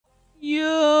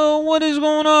What is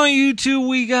going on, YouTube?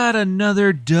 We got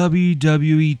another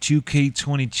WWE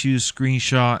 2K22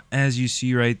 screenshot. As you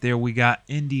see right there, we got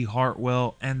Indy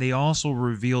Hartwell, and they also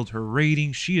revealed her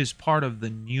rating. She is part of the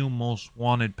new Most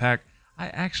Wanted pack. I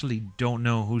actually don't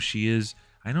know who she is.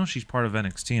 I know she's part of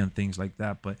NXT and things like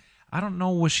that, but I don't know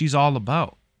what she's all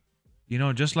about. You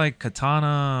know, just like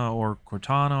Katana or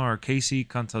Cortana or Casey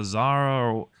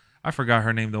Cantazara, or I forgot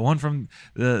her name. The one from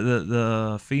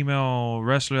the female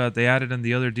wrestler that they added in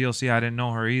the other DLC. I didn't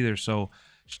know her either. So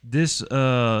this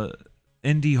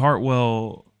Indy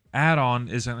Hartwell add-on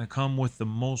is going to come with the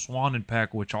Most Wanted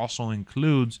pack, which also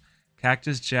includes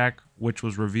Cactus Jack, which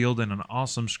was revealed in an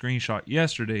awesome screenshot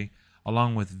yesterday,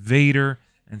 along with Vader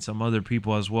and some other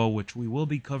people as well, which we will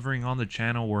be covering on the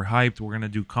channel. We're hyped. We're going to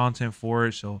do content for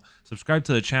it. So subscribe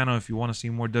to the channel if you want to see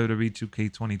more WWE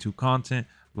 2K22 content.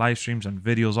 Live streams and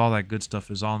videos, all that good stuff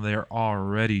is on there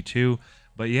already too.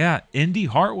 But yeah, Indy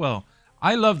Hartwell,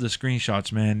 I love the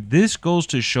screenshots, man. This goes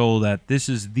to show that this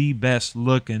is the best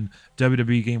looking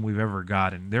WWE game we've ever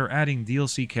gotten. They're adding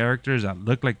DLC characters that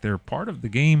look like they're part of the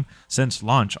game since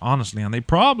launch, honestly, and they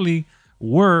probably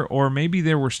were, or maybe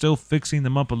they were still fixing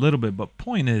them up a little bit. But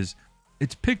point is,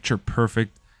 it's picture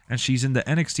perfect, and she's in the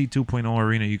NXT 2.0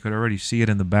 arena. You could already see it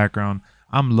in the background.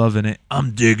 I'm loving it.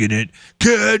 I'm digging it.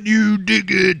 Can you dig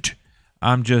it?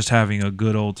 I'm just having a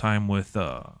good old time with,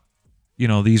 you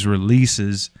know, these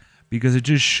releases, because it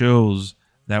just shows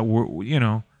that we're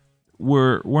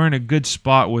in a good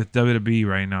spot with WWE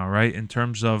right now, right? In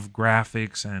terms of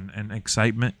graphics and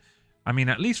excitement. I mean,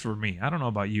 at least for me. I don't know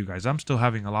about you guys. I'm still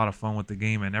having a lot of fun with the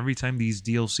game, and every time these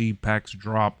DLC packs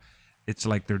drop, it's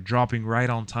like they're dropping right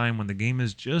on time when the game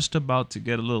is just about to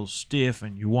get a little stiff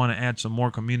and you want to add some more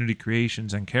community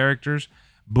creations and characters.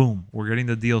 Boom, we're getting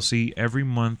the DLC every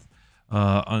month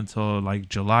until like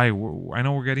July. I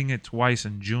know we're getting it twice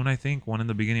in June, I think. One in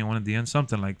the beginning, one at the end,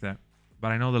 something like that.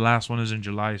 But I know the last one is in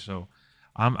July, so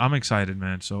I'm excited,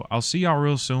 man. So I'll see y'all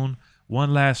real soon.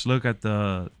 One last look at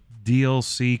the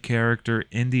DLC character,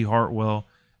 Indy Hartwell.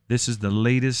 This is the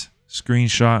latest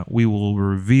screenshot. We will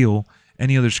reveal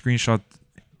any other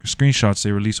screenshots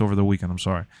they release over the weekend. I'm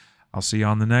sorry. I'll see you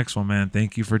on the next one, man.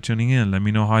 Thank you for tuning in. Let me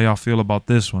know how y'all feel about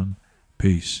this one.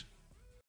 Peace.